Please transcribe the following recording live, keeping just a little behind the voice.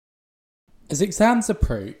As exams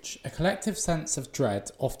approach, a collective sense of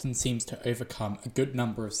dread often seems to overcome a good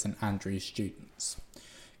number of St Andrews students.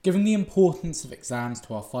 Given the importance of exams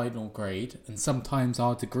to our final grade, and sometimes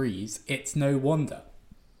our degrees, it's no wonder.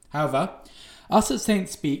 However, us at St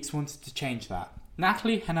Speaks wanted to change that.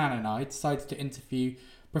 Natalie, Hanan and I decided to interview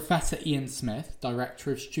Professor Ian Smith,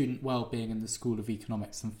 Director of Student Wellbeing in the School of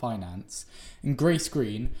Economics and Finance, and Grace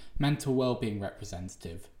Green, Mental Wellbeing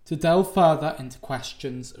Representative, to delve further into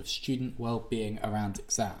questions of student well-being around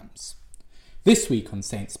exams. This week on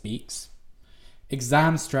St Speaks,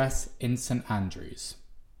 exam stress in St Andrews.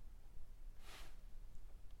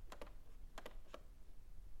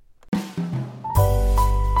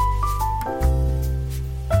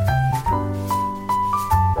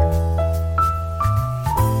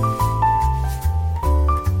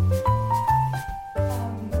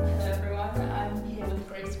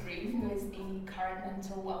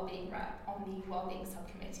 Wellbeing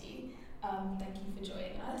Subcommittee. Thank you for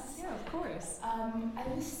joining us. Yeah, of course. I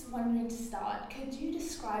was wondering to start, could you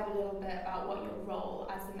describe a little bit about what your role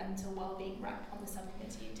as the mental wellbeing rep on the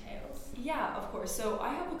subcommittee entails? Yeah, of course. So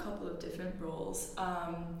I have a couple of different roles.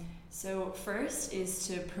 So first is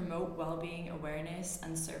to promote wellbeing awareness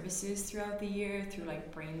and services throughout the year through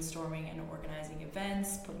like brainstorming and organizing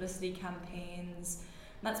events, publicity campaigns.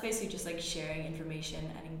 And that's basically just like sharing information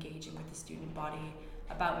and engaging with the student body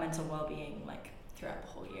about mental well-being like throughout the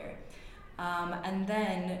whole year. And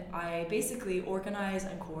then I basically organize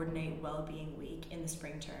and coordinate Wellbeing Week in the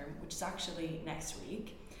spring term, which is actually next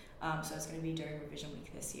week. So it's going to be during revision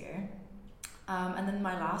week this year. And then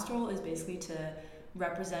my last role is basically to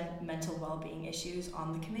represent mental well-being issues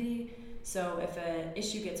on the committee. So if an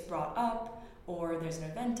issue gets brought up or there's an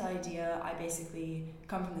event idea, I basically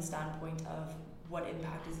come from the standpoint of what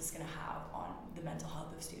impact is this going to have on the mental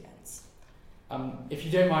health of students. If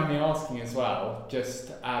you don't mind me asking as well, just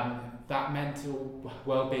that mental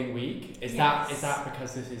wellbeing week, is that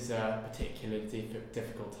because this is a particularly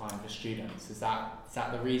difficult time for students? Is that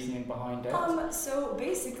the reasoning behind it? So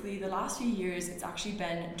basically the last few years it's actually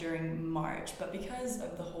been during March, but because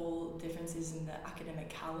of the whole differences in the academic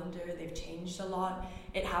calendar, they've changed a lot.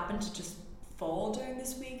 It happened to just fall during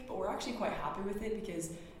this week, but we're actually quite happy with it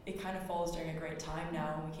because it kind of falls during a great time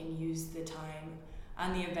now, and we can use the time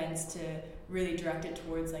and the events to really direct it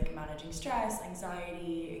towards like managing stress,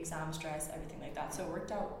 anxiety, exam stress, everything like that. So it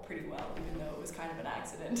worked out pretty well, even though it was kind of an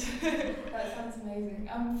accident. That sounds amazing.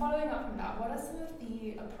 Following up from that, what are some of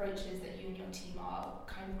the approaches that you and your team are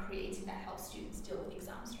kind of creating that help students deal with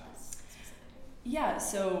exam stress? Yeah,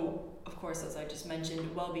 so of course, as I just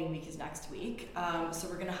mentioned, Wellbeing Week is next week. So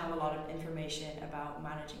we're going to have a lot of information about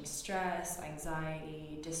managing stress,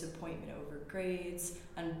 anxiety, disappointment over grades,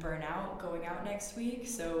 and burnout going out next week.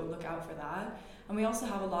 So look out for that. And we also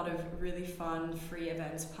have a lot of really fun free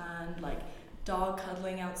events planned, like dog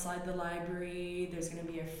cuddling outside the library. There's going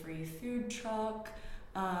to be a free food truck,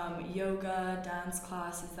 yoga, dance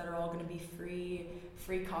classes that are all going to be free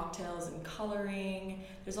cocktails and coloring.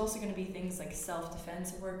 There's also going to be things like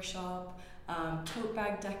self-defense workshop, tote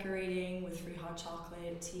bag decorating with free hot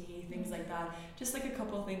chocolate, tea, things like that. Just like a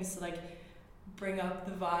couple of things to like bring up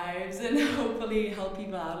the vibes and hopefully help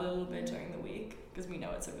people out a little bit during the week, because we know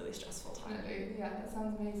it's a really stressful time. Yeah, that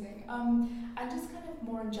sounds amazing. And just kind of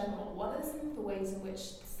more in general, what are some of the ways in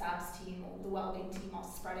which the STABS team or the wellbeing team are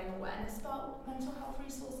spreading awareness about mental health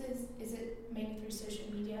resources? Is it mainly through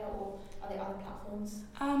social media, or are there other platforms?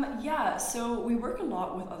 Yeah, so we work a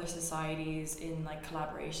lot with other societies in like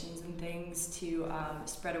collaborations and things to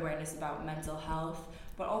spread awareness about mental health,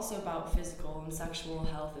 but also about physical and sexual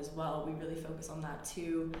health as well. We really focus on that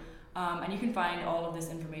too. And you can find all of this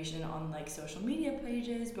information on like social media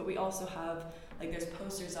pages, but we also have like there's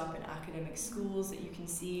posters up in academic schools that you can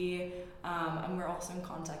see, and we're also in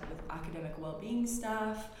contact with academic well-being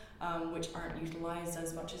staff, which aren't utilized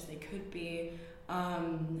as much as they could be.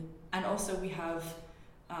 And also we have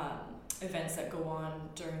events that go on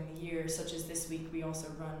during the year, such as this week we also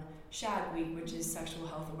run SHAG Week, which is Sexual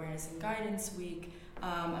Health Awareness and Guidance Week,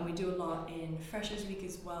 and we do a lot in Freshers Week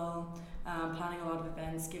as well, planning a lot of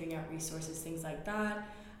events, giving out resources, things like that.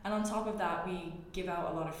 And on top of that, we give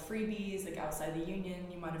out a lot of freebies, like outside the union.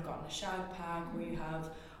 You might have gotten a SHAG pack where you have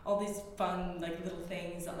all these fun like little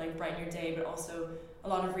things that like brighten your day, but also a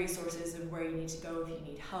lot of resources of where you need to go if you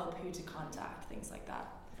need help, who to contact, things like that.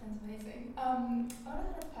 Sounds amazing. On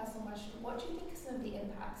another personal question, what do you think are some of the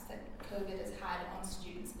impacts that COVID has had on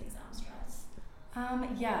students and exam stress?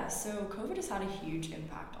 Yeah, so COVID has had a huge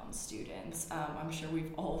impact on students. I'm sure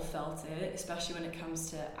we've all felt it, especially when it comes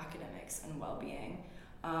to academics and well-being.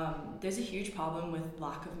 There's a huge problem with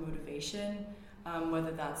lack of motivation.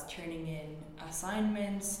 whether that's turning in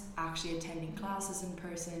assignments, actually attending classes in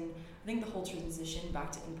person. I think the whole transition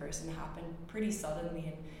back to in-person happened pretty suddenly,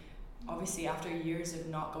 and obviously after years of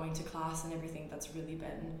not going to class and everything, that's really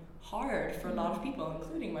been hard for a lot of people,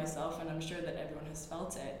 including myself, and I'm sure that everyone has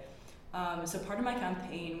felt it. So part of my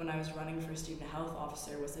campaign when I was running for student health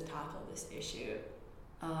officer was to tackle this issue,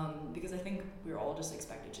 because I think we were all just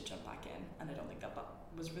expected to jump back in, and I don't think that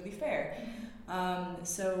was really fair.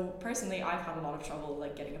 So personally, I've had a lot of trouble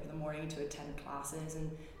like getting up in the morning to attend classes,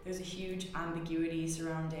 and there's a huge ambiguity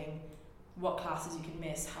surrounding what classes you can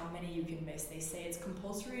miss, how many you can miss. They say it's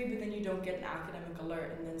compulsory, but then you don't get an academic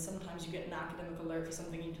alert, and then sometimes you get an academic alert for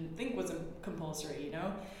something you didn't think was compulsory, you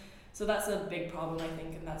know? So that's a big problem, I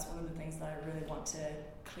think, and that's one of the things that I really want to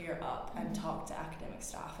clear up and talk to academic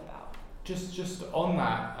staff about. Just on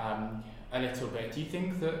that a little bit, do you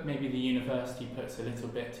think that maybe the university puts a little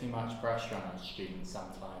bit too much pressure on its students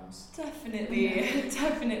sometimes?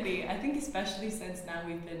 Definitely. I think especially since now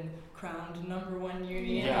we've been crowned #1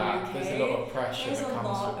 uni in the UK. There's a lot of pressure There's that a comes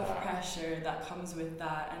lot with of that. pressure that comes with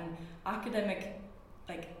that, and academic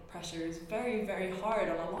pressure is very, very hard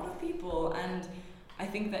on a lot of people, and I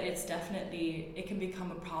think that it can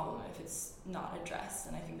become a problem if it's not addressed,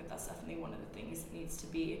 and I think that that's definitely one of the things that needs to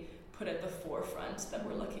be put at the forefront that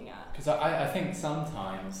we're looking at. Because I think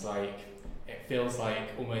sometimes it feels like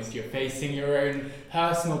almost you're facing your own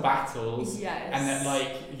personal battles, Yes. and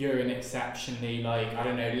that you're an exceptionally I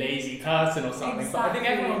don't know, lazy person or something. Exactly. But I think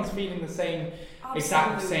everyone's feeling the same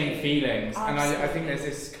exact same feelings, and I think there's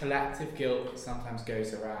this collective guilt that sometimes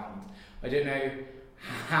goes around. I don't know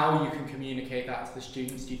how you can communicate that to the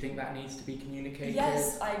students. Do you think that needs to be communicated?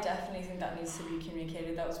 Yes, I definitely think that needs to be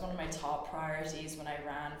communicated. That was one of my top priorities when I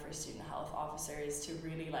ran for student health officer, is to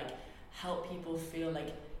really help people feel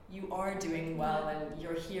like you are doing well and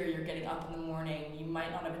you're here, you're getting up in the morning, you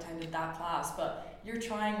might not have attended that class, but you're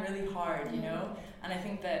trying really hard, you know? And I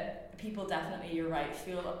think that people definitely, you're right,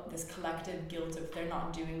 feel this collective guilt of they're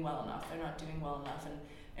not doing well enough, and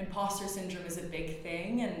imposter syndrome is a big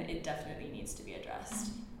thing, and it definitely needs to be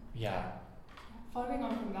addressed. Yeah. Following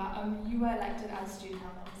on from that, you were elected as student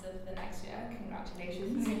health officer for the next year.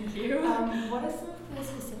 Congratulations. Thank you. What are some of the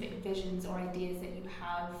specific visions or ideas that you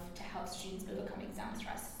have to help students overcome exam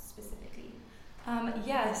stress specifically?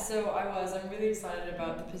 So I'm really excited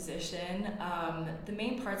about the position. The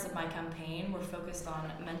main parts of my campaign were focused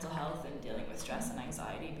on mental health and dealing with stress and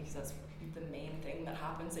anxiety, because that's the main thing that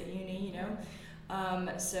happens at uni, you know?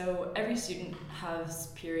 So every student has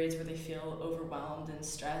periods where they feel overwhelmed and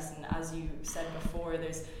stressed, and as you said before,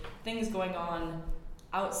 there's things going on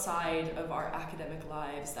outside of our academic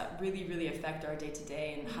lives that really, really affect our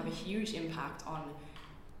day-to-day and have a huge impact on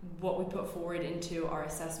what we put forward into our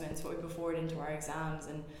assessments, what we put forward into our exams,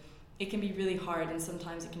 and it can be really hard, and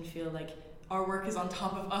sometimes it can feel like our work is on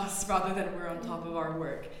top of us rather than we're on top of our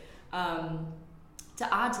work.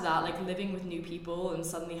 To add to that, living with new people and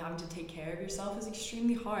suddenly having to take care of yourself is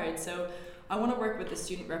extremely hard. So I want to work with the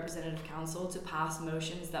Student Representative Council to pass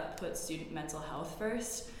motions that put student mental health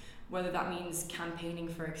first, whether that means campaigning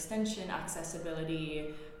for extension,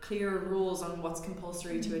 accessibility, clearer rules on what's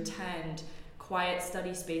compulsory to attend, quiet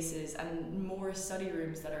study spaces, and more study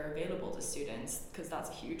rooms that are available to students, because that's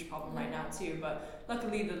a huge problem right now too. But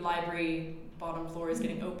luckily the library bottom floor is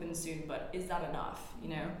getting open soon, but is that enough, you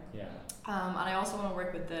know? Yeah. And I also want to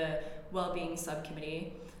work with the Wellbeing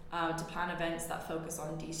Subcommittee to plan events that focus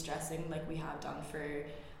on de-stressing, like we have done for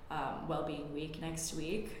Wellbeing Week next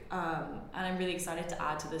week. And I'm really excited to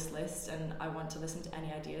add to this list, and I want to listen to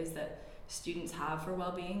any ideas that students have for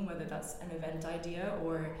wellbeing, whether that's an event idea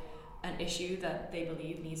or an issue that they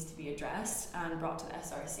believe needs to be addressed and brought to the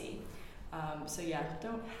SRC.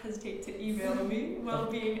 Don't hesitate to email me,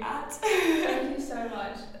 wellbeing@. Thank you so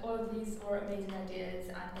much. All of these were amazing ideas,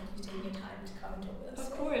 and thank you for taking your time to come and talk with us.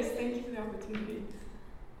 Of course, thank you for the opportunity.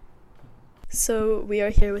 So we are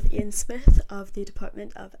here with Ian Smith of the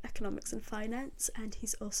Department of Economics and Finance, and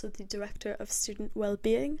he's also the Director of Student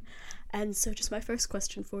Wellbeing. And so just my first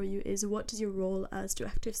question for you is, what does your role as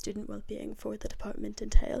Director of Student Wellbeing for the department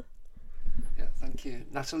entail? Yeah, thank you,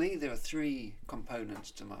 Natalie. There are 3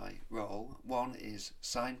 components to my role. One is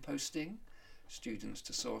signposting students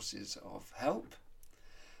to sources of help.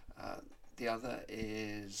 The other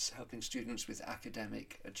is helping students with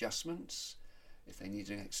academic adjustments, if they need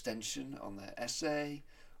an extension on their essay,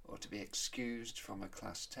 or to be excused from a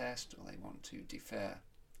class test, or they want to defer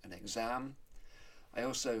an exam. I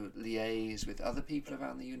also liaise with other people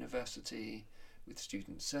around the university, with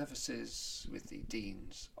student services, with the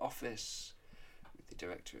Dean's office, with the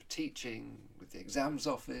Director of Teaching, with the exams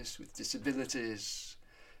office, with disabilities,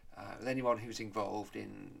 with anyone who's involved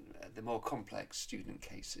in the more complex student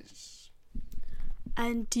cases.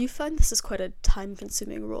 And do you find this is quite a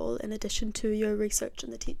time-consuming role in addition to your research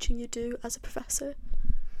and the teaching you do as a professor?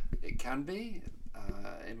 It can be.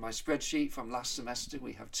 In my spreadsheet from last semester,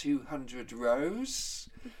 we have 200 rows.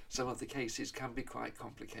 Some of the cases can be quite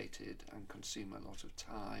complicated and consume a lot of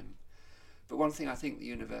time. But one thing I think the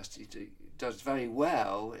university does very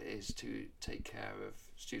well is to take care of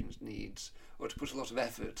students' needs, or to put a lot of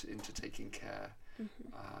effort into taking care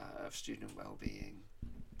of student well-being.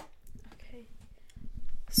 Okay.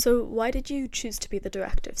 So why did you choose to be the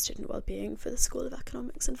Director of Student Wellbeing for the School of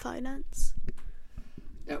Economics and Finance?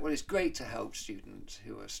 Yeah, well, it's great to help students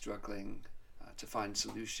who are struggling to find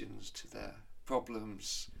solutions to their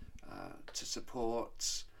problems, to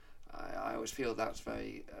support. I always feel that's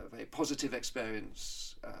very positive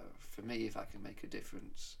experience for me if I can make a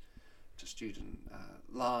difference to student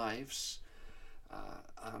lives.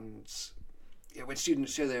 And when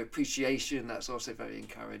students show their appreciation, that's also very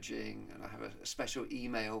encouraging. And I have a special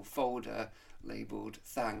email folder labelled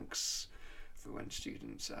thanks for when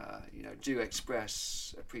students do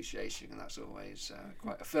express appreciation, and that's always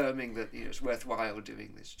quite affirming that it's worthwhile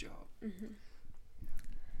doing this job.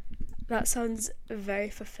 That sounds very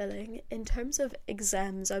fulfilling. In terms of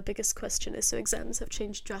exams, our biggest question is, so exams have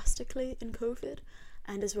changed drastically in COVID,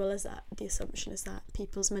 and as well as that, the assumption is that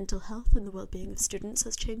people's mental health and the well-being of students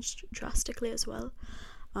has changed drastically as well.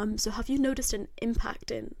 So have you noticed an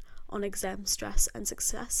impact on exam stress and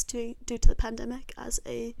success due to the pandemic as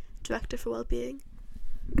a Director for Wellbeing?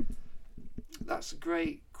 That's a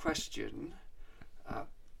great question.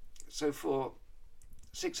 So for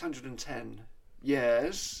 610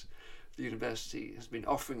 years, the university has been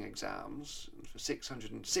offering exams, and for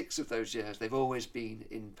 606 of those years they've always been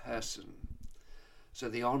in person. So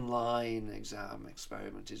the online exam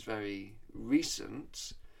experiment is very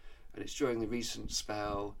recent, and it's during the recent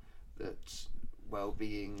spell that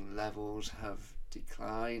well-being levels have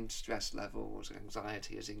declined, stress levels,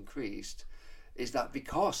 anxiety has increased. Is that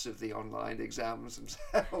because of the online exams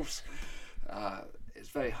themselves? It's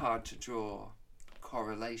very hard to draw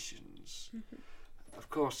correlations. Of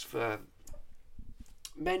course, for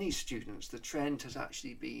many students, the trend has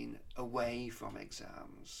actually been away from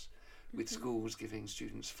exams, with schools giving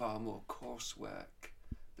students far more coursework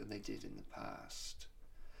than they did in the past.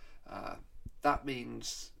 That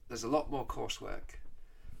means there's a lot more coursework,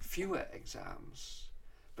 fewer exams,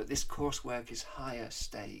 but this coursework is higher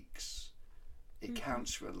stakes. It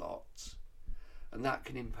counts for a lot, and that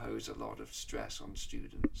can impose a lot of stress on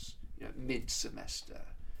students. Mid-semester,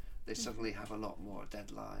 they suddenly have a lot more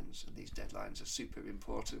deadlines, and these deadlines are super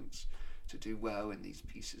important to do well in these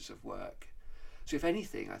pieces of work. So if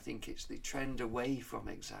anything, I think it's the trend away from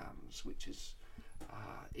exams which has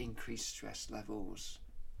increased stress levels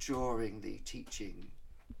during the teaching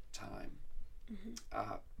time.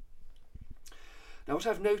 Now, what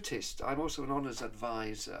I've noticed, I'm also an honours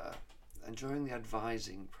advisor, and during the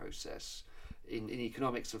advising process, in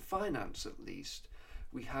economics and finance at least,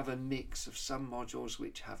 we have a mix of some modules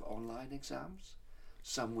which have online exams,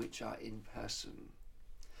 some which are in person.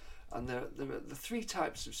 And there are the three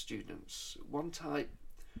types of students. One type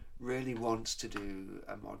really wants to do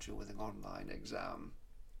a module with an online exam.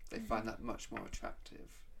 They find that much more attractive.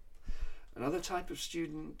 Another type of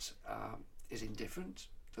student is indifferent,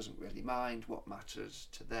 doesn't really mind. What matters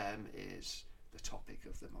to them is the topic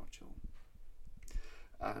of the module.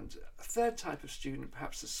 And a third type of student,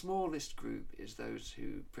 perhaps the smallest group, is those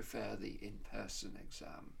who prefer the in-person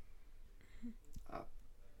exam.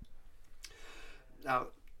 Now,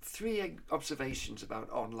 three observations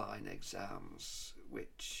about online exams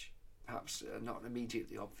which perhaps are not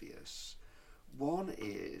immediately obvious. One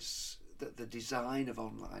is that the design of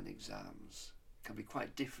online exams can be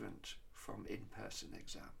quite different from in-person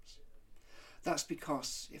exams. That's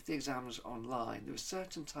because if the exam is online, there are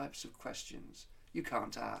certain types of questions you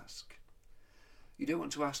can't ask. You don't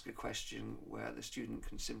want to ask a question where the student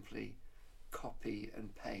can simply copy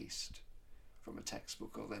and paste from a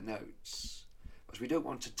textbook or their notes, because we don't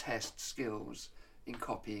want to test skills in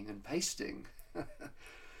copying and pasting.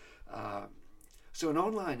 So an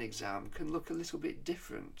online exam can look a little bit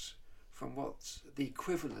different from what the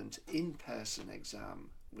equivalent in-person exam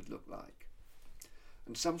would look like.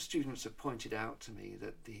 And some students have pointed out to me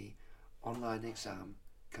that the online exam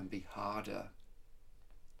can be harder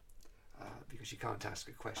because you can't ask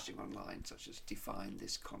a question online such as define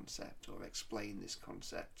this concept or explain this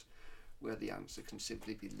concept, where the answer can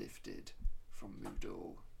simply be lifted from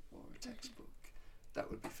Moodle or a textbook. That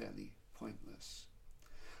would be fairly pointless.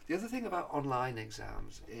 The other thing about online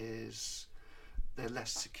exams is they're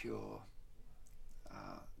less secure.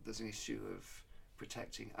 there's an issue of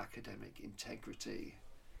protecting academic integrity.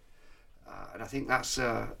 And I think that's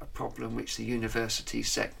a problem which the university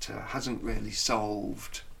sector hasn't really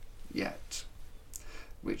solved yet,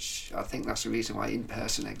 which I think that's the reason why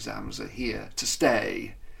in-person exams are here to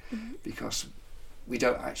stay, because we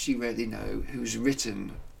don't actually really know who's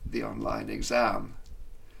written the online exam,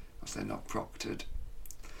 because they're not proctored.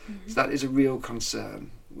 So that is a real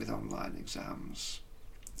concern with online exams.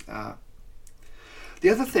 The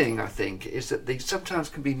other thing I think is that they sometimes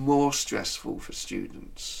can be more stressful for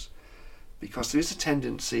students, because there is a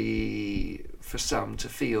tendency for some to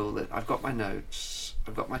feel that I've got my notes,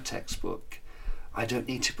 I've got my textbook, I don't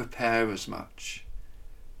need to prepare as much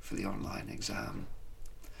for the online exam.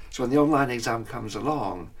 So when the online exam comes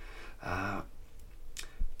along,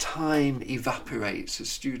 time evaporates as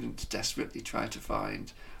students desperately try to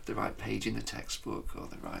find the right page in the textbook or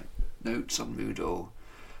the right notes on Moodle,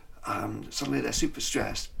 and suddenly they're super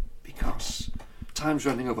stressed because time's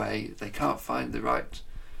running away, they can't find the right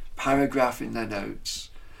paragraph in their notes.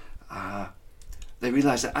 They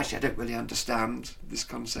realise that actually I don't really understand this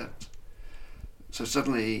concept. So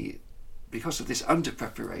suddenly, because of this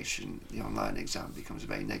under-preparation, the online exam becomes a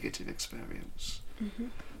very negative experience.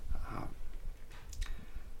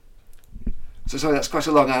 So sorry, that's quite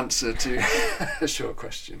a long answer to a short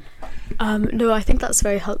question. No, I think that's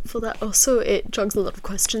very helpful. That also, it jogs a lot of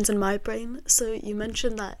questions in my brain. So you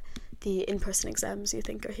mentioned that the in-person exams you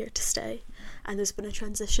think are here to stay, and there's been a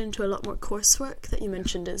transition to a lot more coursework that you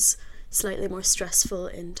mentioned is slightly more stressful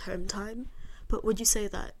in term time. But would you say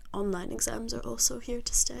that online exams are also here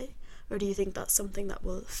to stay? Or do you think that's something that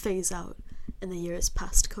will phase out in the years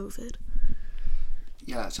past COVID?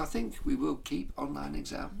 Yeah, so I think we will keep online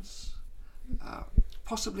exams,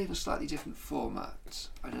 possibly in a slightly different format.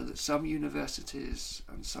 I know that some universities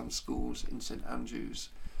and some schools in St Andrews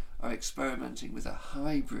are experimenting with a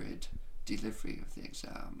hybrid delivery of the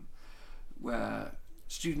exam, where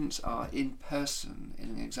students are in person in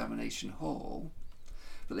an examination hall,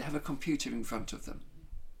 but they have a computer in front of them.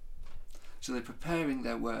 So they're preparing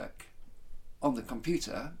their work on the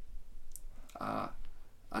computer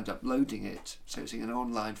and uploading it, so it's in an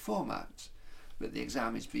online format, but the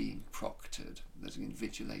exam is being proctored. There's an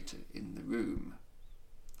invigilator in the room,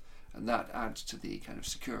 and that adds to the kind of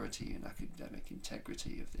security and academic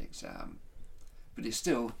integrity of the exam. But it's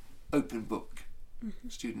still open book.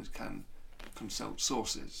 Students can consult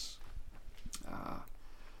sources.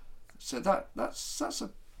 So that's a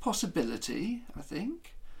possibility, I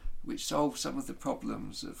think, which solves some of the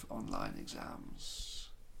problems of online exams.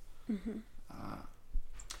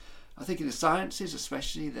 I think in the sciences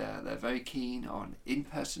especially, they're very keen on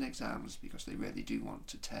in-person exams because they really do want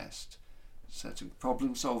to test certain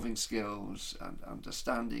problem-solving skills and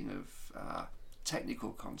understanding of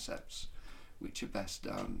technical concepts which are best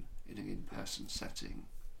done in an in-person setting.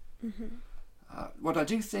 What I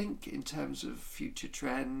do think in terms of future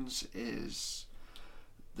trends is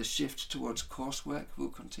the shift towards coursework will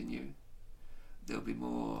continue. There'll be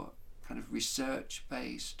more kind of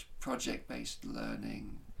research-based, project-based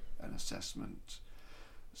learning and assessment.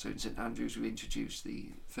 So in St Andrews we introduced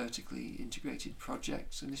the Vertically Integrated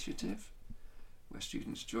Projects Initiative, where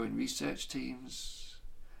students join research teams,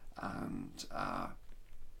 and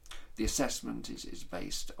the assessment is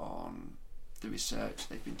based on the research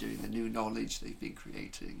they've been doing, the new knowledge they've been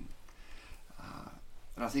creating.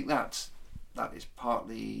 And I think that is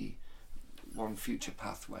partly one future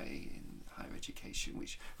pathway in higher education,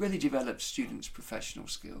 which really develops students' professional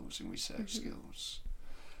skills and research skills,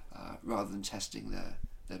 rather than testing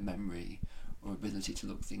their memory or ability to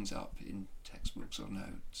look things up in textbooks or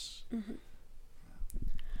notes.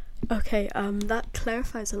 Okay, that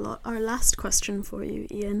clarifies a lot. Our last question for you,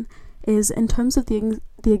 Ian, is in terms of the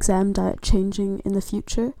exam diet changing in the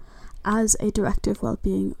future, as a Director of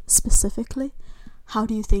Wellbeing specifically, how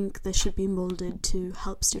do you think this should be moulded to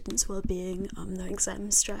help students' well-being, their exam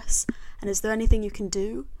stress? And is there anything you can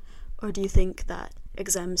do? Or do you think that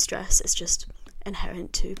exam stress is just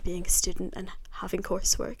inherent to being a student and having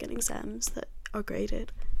coursework and exams that are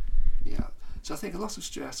graded? Yeah, so I think a lot of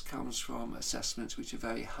stress comes from assessments which are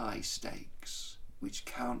very high stakes, which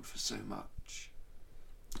count for so much.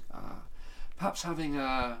 Perhaps having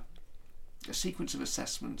a sequence of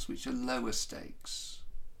assessments which are lower stakes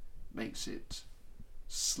makes it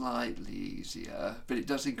slightly easier, but it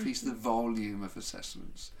does increase the volume of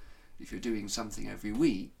assessments. If you're doing something every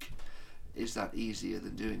week, is that easier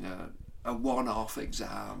than doing a one-off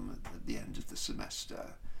exam at the end of the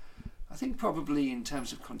semester? I think probably in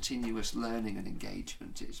terms of continuous learning and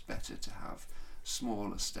engagement, it's better to have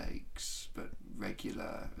smaller stakes but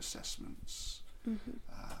regular assessments.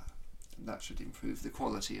 That should improve the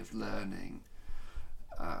quality of learning,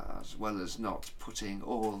 as well as not putting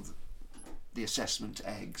all the assessment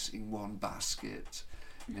eggs in one basket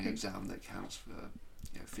in an exam that counts for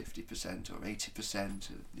 50% or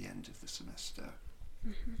 80% at the end of the semester.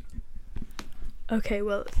 Okay,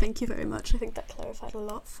 well, thank you very much. I think that clarified a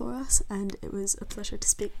lot for us, and it was a pleasure to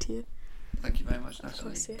speak to you. Thank you very much, Of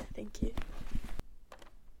Natalie. course, yeah, thank you.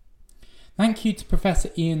 Thank you to Professor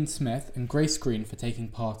Ian Smith and Grace Green for taking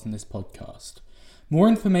part in this podcast. More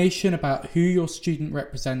information about who your student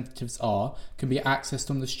representatives are can be accessed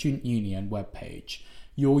on the Student Union webpage,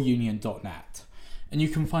 yourunion.net. And you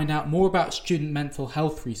can find out more about student mental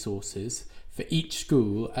health resources for each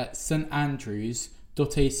school at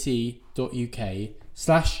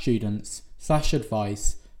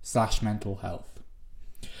standrews.ac.uk/students/advice/mental health.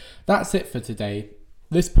 That's it for today.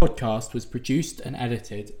 This podcast was produced and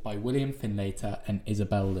edited by William Finlater and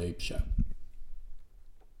Isabel Loebscher.